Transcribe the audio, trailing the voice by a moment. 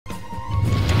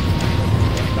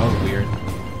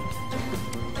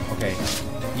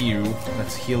Iru.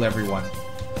 Let's heal everyone.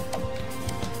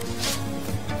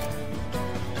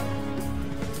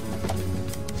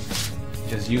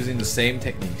 Just using the same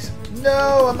techniques.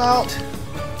 No, I'm out.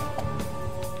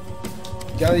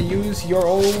 Gotta use your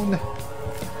own.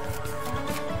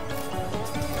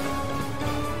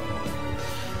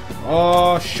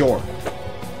 Oh, sure.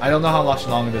 I don't know how much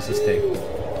longer this is take.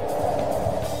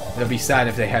 It'll be sad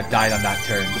if they had died on that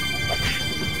turn.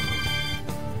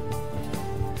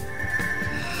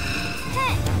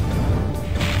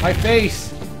 My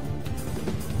face!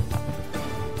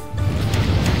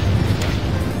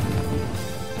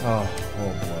 Oh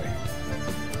boy.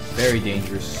 Very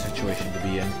dangerous situation to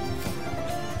be in.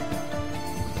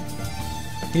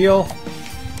 Heal.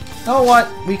 You know what?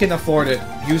 We can afford it.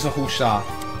 Use a Husha.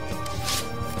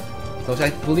 So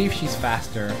I believe she's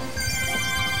faster.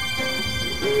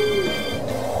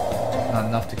 Not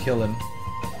enough to kill him.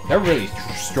 They're really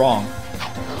strong.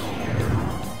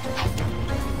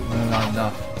 No, not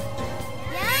enough.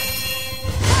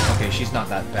 Okay, she's not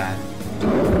that bad.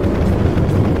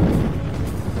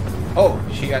 Oh,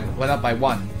 she went up by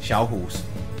 1. Xiaohu's.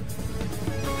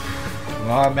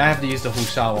 Well, I might have to use the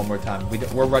Husha one more time.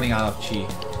 We're running out of chi.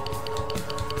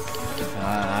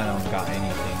 I don't got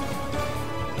anything.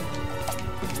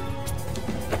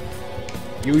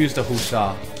 You use the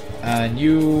Husha, and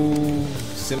you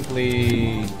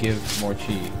simply give more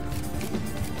chi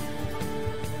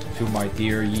to my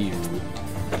dear Yiru.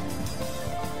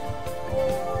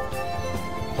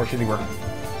 Fortunately,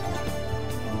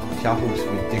 Xiaohu's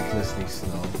ridiculously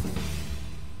slow.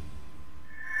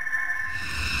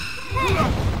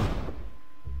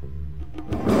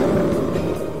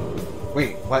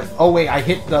 Wait, what? Oh wait, I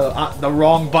hit the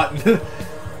wrong button.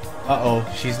 Uh-oh,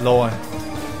 she's low on.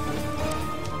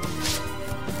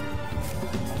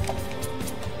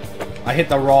 I hit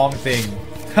the wrong thing.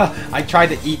 I tried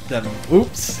to eat them.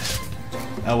 Oops.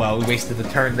 Oh well, we wasted the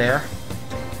turn there.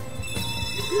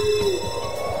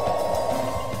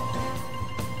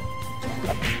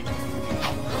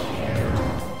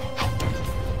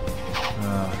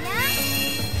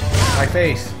 My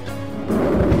face.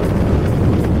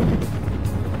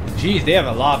 Jeez, they have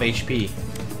a lot of HP.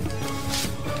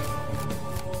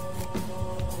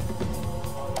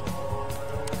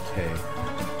 Okay.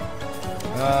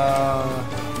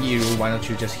 Yiru, why don't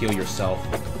you just heal yourself?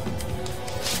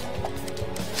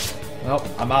 Well,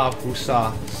 I'm out of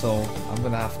Husa, so I'm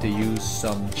gonna have to use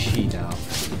some chi now.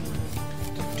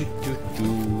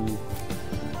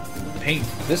 Pain.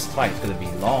 This fight's gonna be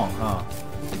long, huh?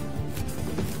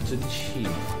 Chi.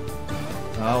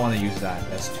 I don't want to use that.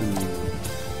 That's too.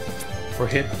 For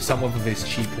him, someone with his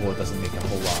chi pool doesn't make a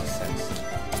whole lot of sense.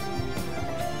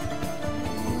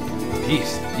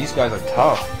 Jeez, these guys are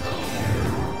tough.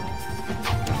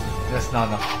 That's not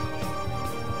enough.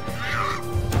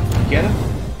 Get him?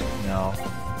 No.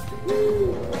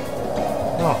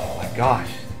 Oh my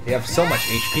gosh, they have so much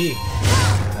HP.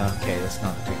 Okay, that's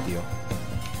not a big deal.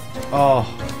 Oh,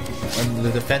 and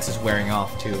the defense is wearing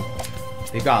off too.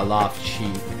 They've got a lot of chi,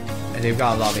 and they've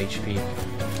got a lot of HP.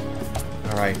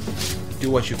 Alright, do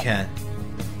what you can.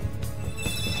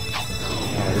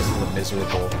 Oh, this is a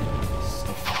miserable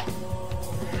stuff.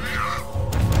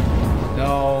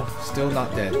 No, still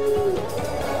not dead.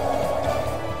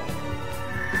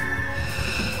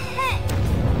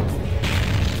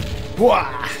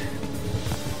 Wah!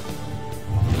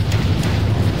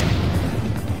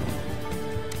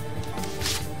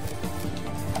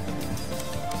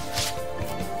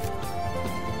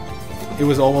 It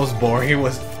was almost boring. It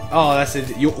was, oh, that's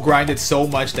it. You grinded so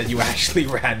much that you actually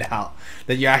ran out.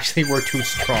 That you actually were too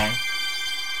strong.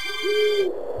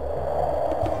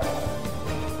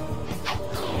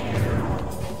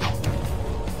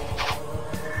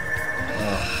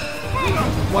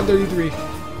 133.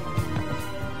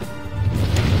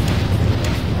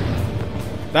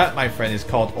 That, my friend, is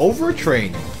called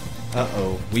overtraining.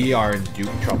 Uh-oh, we are in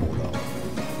deep trouble, though.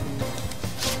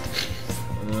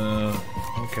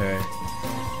 Okay.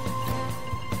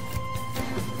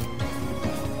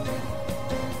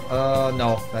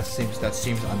 No, that seems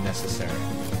unnecessary.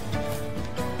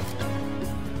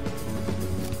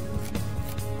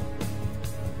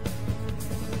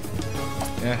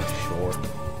 Yeah, sure.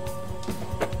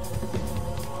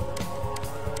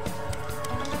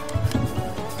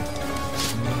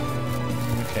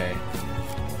 Okay.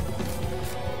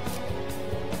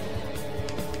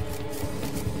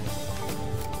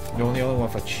 You're the only one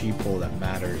for chi pull that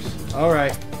matters.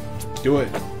 Alright. Do it.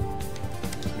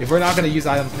 If we're not gonna use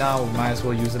items now, we might as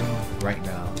well use them right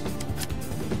now.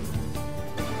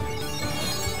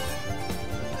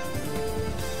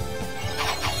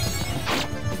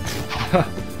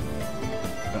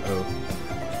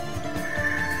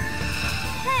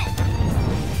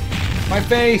 My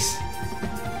face!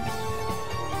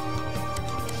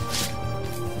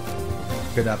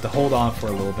 Gonna have to hold on for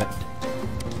a little bit.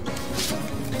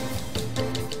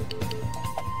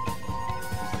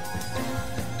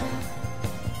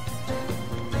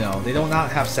 No, they do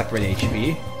not have separate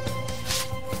HP.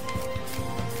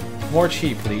 More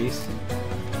chi, please.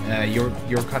 You're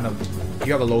kind of...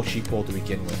 You have a low chi pool to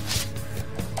begin with.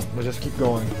 But just keep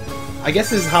going. I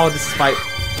guess this is how this fight...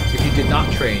 If you did not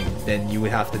train, then you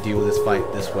would have to deal with this fight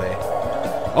this way.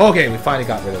 Okay, we finally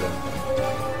got rid of them.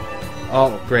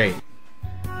 Oh, great.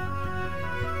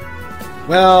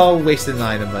 Well, wasted an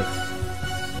item, but...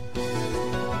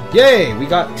 Yay! We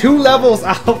got 2 levels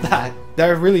out of that!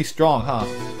 They're really strong, huh?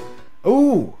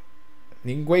 Ooh!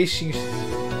 Ning Gui Xing...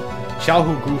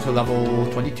 Xiaohu grew to level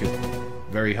 22.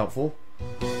 Very helpful.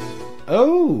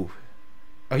 Oh!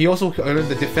 He also learned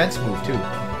the defense move, too.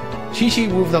 Qi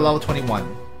moved to level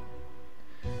 21.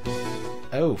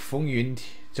 Oh, Feng Yun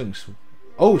Zhengshu.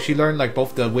 Oh, she learned like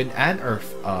both the wind and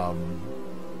earth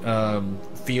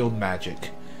field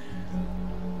magic.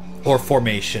 Or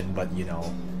formation, but you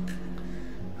know.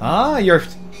 Ah,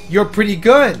 you're pretty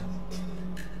good.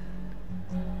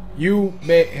 You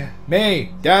may,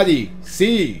 Daddy,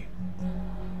 see.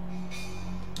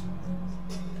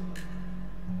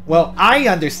 Well, I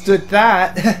understood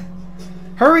that.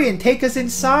 Hurry and take us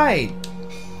inside.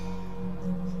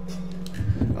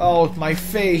 Oh, my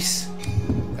face.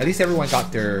 At least everyone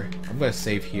got their... I'm gonna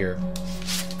save here.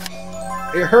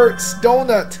 It hurts,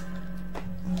 donut.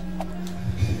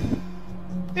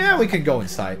 Yeah, we can go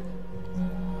inside.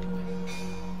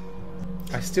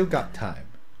 I still got time.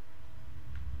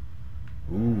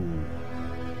 Ooh.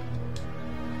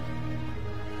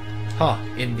 Huh,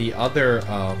 in the other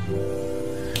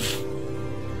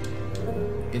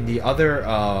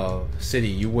city,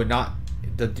 you would not...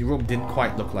 The room didn't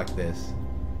quite look like this.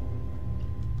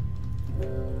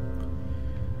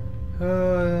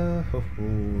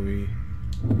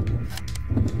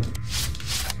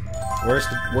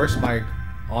 Where's my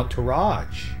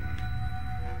entourage?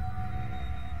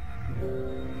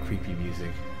 Creepy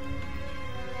music.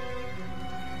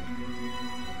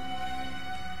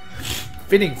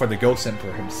 Fitting for the Ghost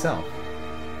Emperor himself.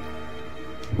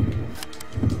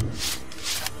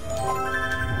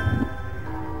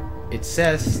 It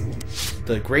says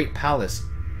the Great Palace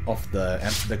of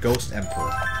the Ghost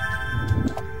Emperor.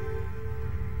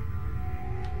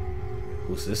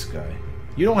 Who's this guy?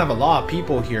 You don't have a lot of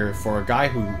people here for a guy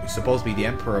who's supposed to be the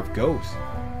Emperor of Ghosts.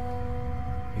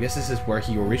 I guess this is where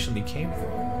he originally came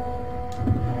from.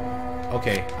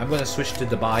 Okay, I'm gonna switch to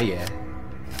Dabaye.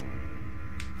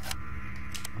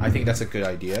 I think that's a good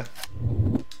idea.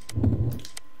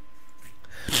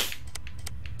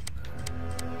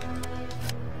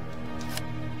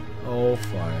 Oh,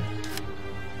 fine.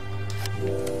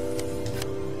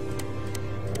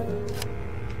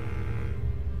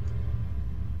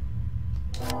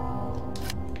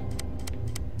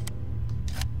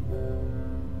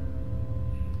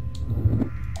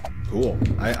 Cool.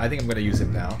 I think I'm gonna use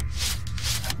him now.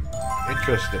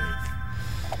 Interesting.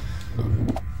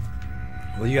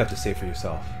 What do you have to say for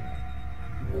yourself?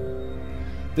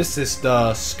 This is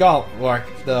the scholar,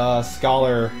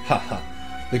 haha,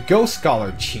 the ghost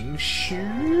scholar Qing Shi. I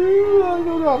don't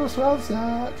know how to pronounce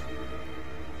that.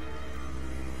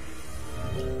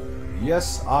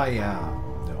 Yes, I am.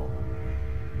 No.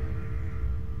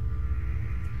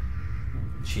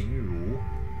 Qing Ru.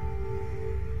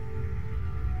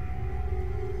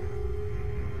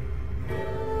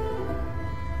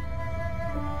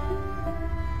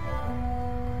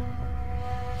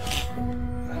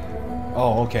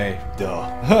 Oh, okay.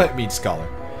 Duh. It means scholar.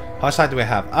 How much time do we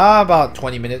have? About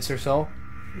 20 minutes or so.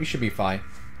 We should be fine.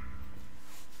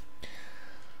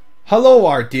 Hello,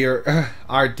 our dear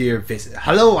visitors.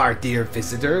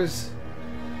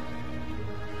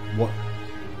 What?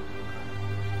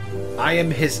 I am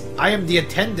the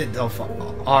attendant of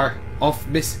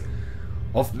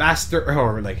Master,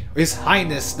 or like His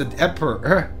Highness the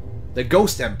Emperor, the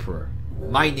Ghost Emperor.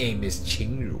 My name is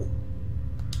Qingru.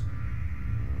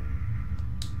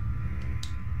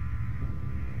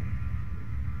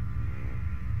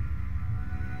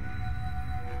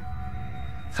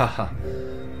 Haha.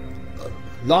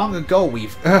 Long ago, we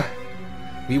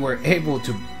were able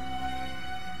to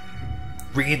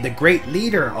bring in the great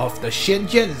leader of the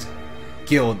Shenzhen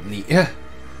Guild,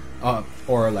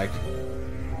 or like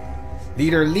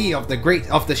Leader Li of the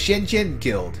Shenzhen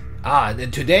Guild.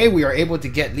 And today we are able to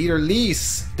get Leader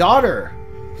Li's daughter,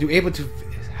 to able to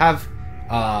have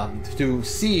to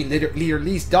see Leader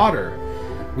Li's daughter.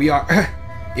 We are.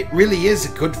 It really is a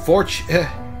good fortune.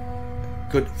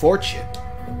 Good fortune.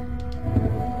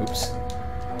 Oops.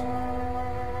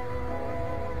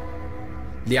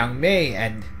 Liang Mei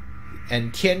and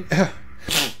Tian.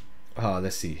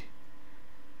 Let's see.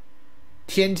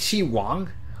 Tian Qi Wang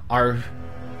are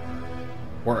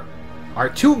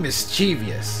too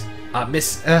mischievous.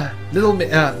 Miss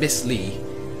Li.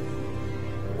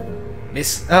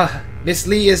 Miss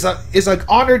Li is an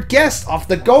honored guest of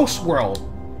the ghost world.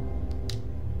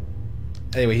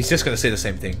 Anyway, he's just gonna say the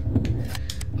same thing.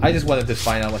 I just wanted to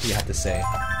find out what he had to say.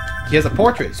 He has a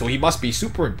portrait, so he must be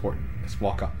super important. Let's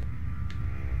walk up.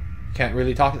 Can't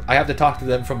really talk. I have to talk to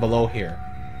them from below here.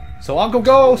 So, Uncle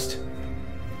Ghost!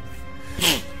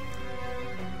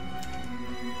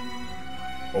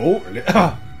 Oh,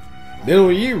 little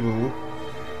Yiru.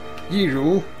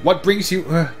 Yiru, what brings you...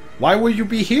 why would you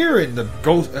be here in the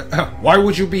ghost... why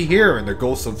would you be here in the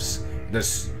ghosts of...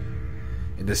 this...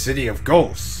 in the city of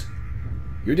ghosts?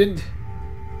 You didn't...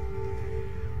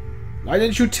 Why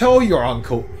didn't you tell your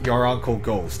uncle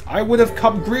Ghost? I would have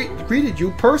come greeted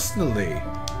you personally.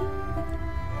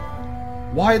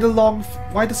 Why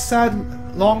the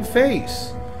sad long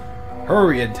face?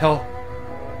 Hurry and tell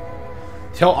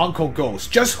Uncle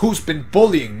Ghost just who's been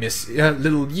bullying Miss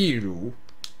little Yiru.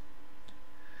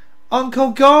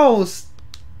 Uncle Ghost.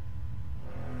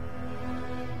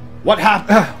 What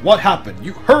happened?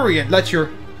 You hurry and let your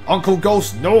Uncle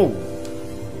Ghost know.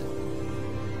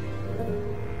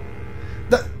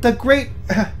 The great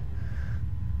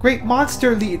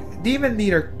monster demon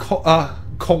leader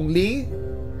Kong Li.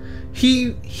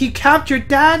 He captured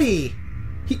Daddy.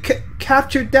 He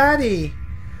captured Daddy.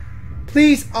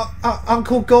 Please,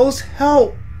 Uncle Ghost,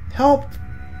 help.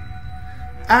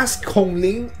 Ask Kong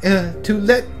Ling to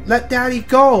let Daddy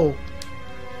go.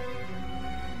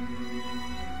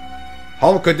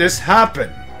 How could this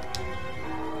happen?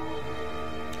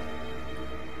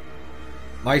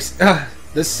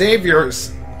 The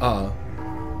saviors.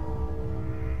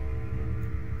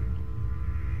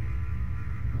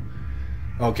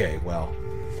 Okay, well,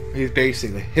 he's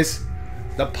basically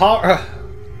the power.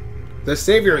 The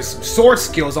savior's sword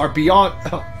skills are beyond.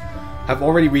 Have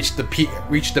already reached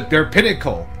their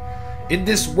pinnacle. In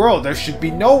this world, there should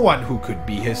be no one who could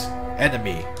be his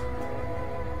enemy.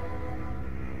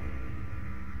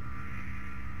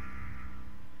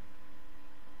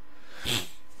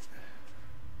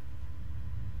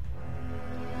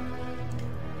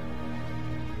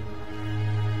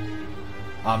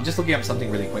 I'm just looking up something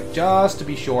really quick, just to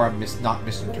be sure I'm not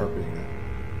misinterpreting it.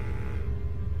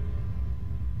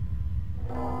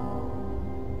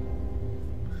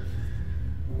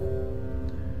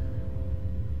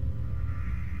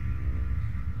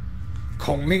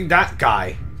 Kong Ling, that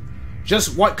guy.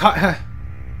 Just what kind...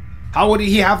 How would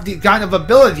he have the kind of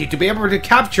ability to be able to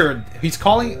capture... He's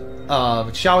calling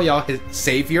Xiaoyao his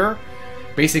savior.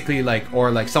 Basically,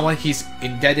 like someone he's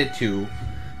indebted to.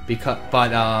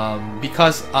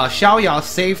 Because Xiaoyao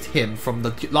saved him from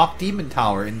the locked demon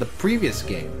tower in the previous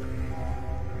game.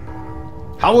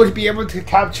 How would he be able to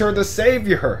capture the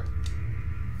savior?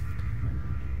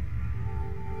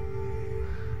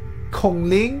 Kong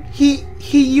Ling, he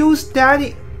used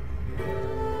Daddy's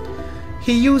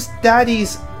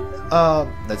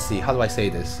let's see, how do I say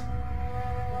this?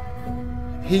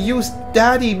 He used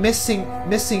Daddy missing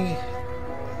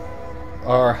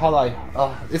or how do I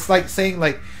it's like saying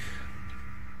like,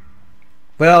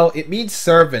 well, it means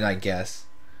servant, I guess.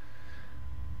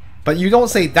 But you don't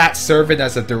say that servant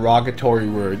as a derogatory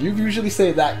word. You usually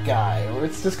say that guy, or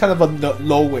it's just kind of a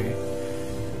low way.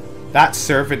 That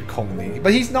servant Kong Ling.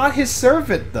 But he's not his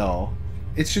servant, though.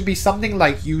 It should be something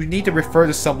like you need to refer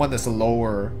to someone as a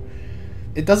lower.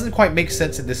 It doesn't quite make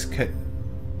sense in this case.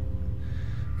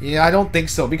 Yeah, I don't think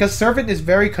so, because servant is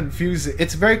very confusing.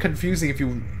 It's very confusing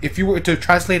if you were to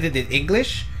translate it in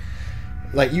English.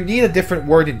 Like, you need a different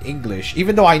word in English,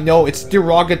 even though I know it's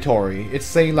derogatory. It's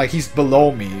saying like he's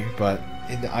below me, but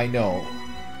I know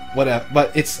whatever.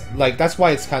 But it's like, that's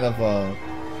why it's kind of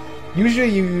usually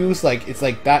you use like, it's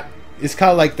like that. It's kind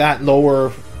of like that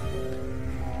lower.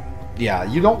 Yeah,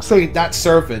 you don't say that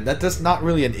servant. That does not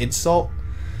really an insult.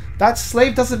 That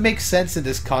slave doesn't make sense in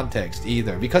this context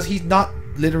either, because he's not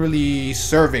literally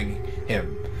serving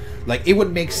him. Like, it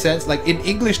would make sense, like in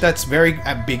English that's very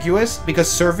ambiguous, because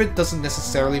servant doesn't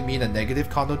necessarily mean a negative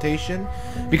connotation,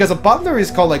 because a butler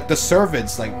is called like the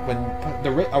servants. Like when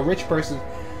a rich person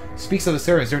speaks of the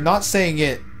servants, they're not saying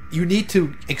it. You need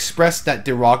to express that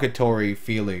derogatory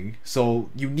feeling, so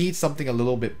you need something a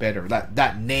little bit better,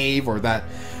 that knave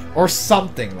or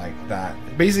something like that.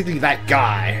 Basically that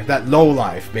guy, that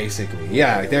lowlife, basically.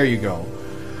 Yeah, there you go.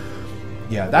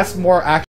 Yeah, that's more